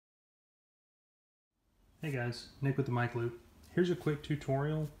Hey guys, Nick with the mic loop. Here's a quick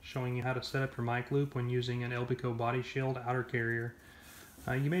tutorial showing you how to set up your mic loop when using an Elbeco Body Shield outer carrier.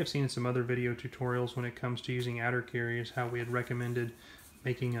 You may have seen in some other video tutorials when it comes to using outer carriers how we had recommended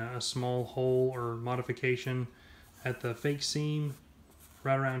making a small hole or modification at the fake seam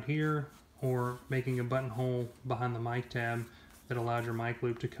right around here, or making a buttonhole behind the mic tab that allowed your mic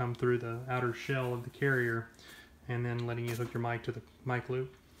loop to come through the outer shell of the carrier and then letting you hook your mic to the mic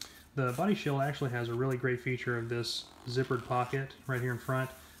loop. The Body Shield actually has a really great feature of this zippered pocket right here in front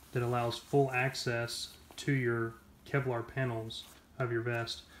that allows full access to your Kevlar panels of your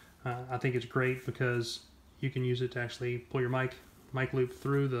vest. I think it's great because you can use it to actually pull your mic loop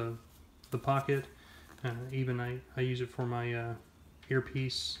through the pocket. Even I use it for my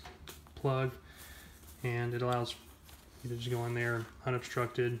earpiece plug, and it allows you to just go in there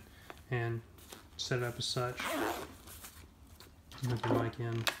unobstructed and set it up as such. Hook your mic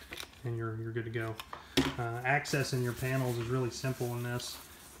in and you're good to go. Accessing your panels is really simple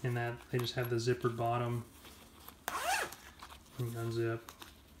in that they just have the zippered bottom. You unzip.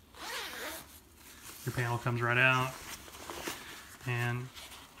 Your panel comes right out, and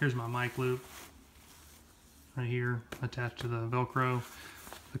here's my mic loop right here attached to the Velcro.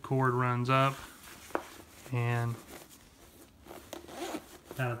 The cord runs up and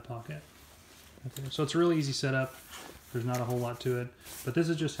out of the pocket. Okay. So it's a really easy setup. There's not a whole lot to it, but this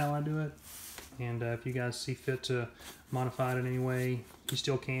is just how I do it. And if you guys see fit to modify it in any way, you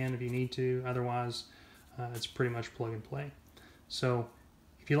still can if you need to. Otherwise, it's pretty much plug and play. So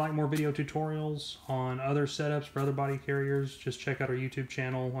if you like more video tutorials on other setups for other body carriers, just check out our YouTube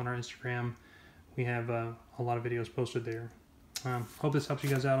channel, on our Instagram. We have a lot of videos posted there. Hope this helps you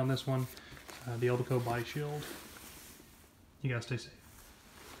guys out on this one, the Elbeco Body Shield. You guys stay safe.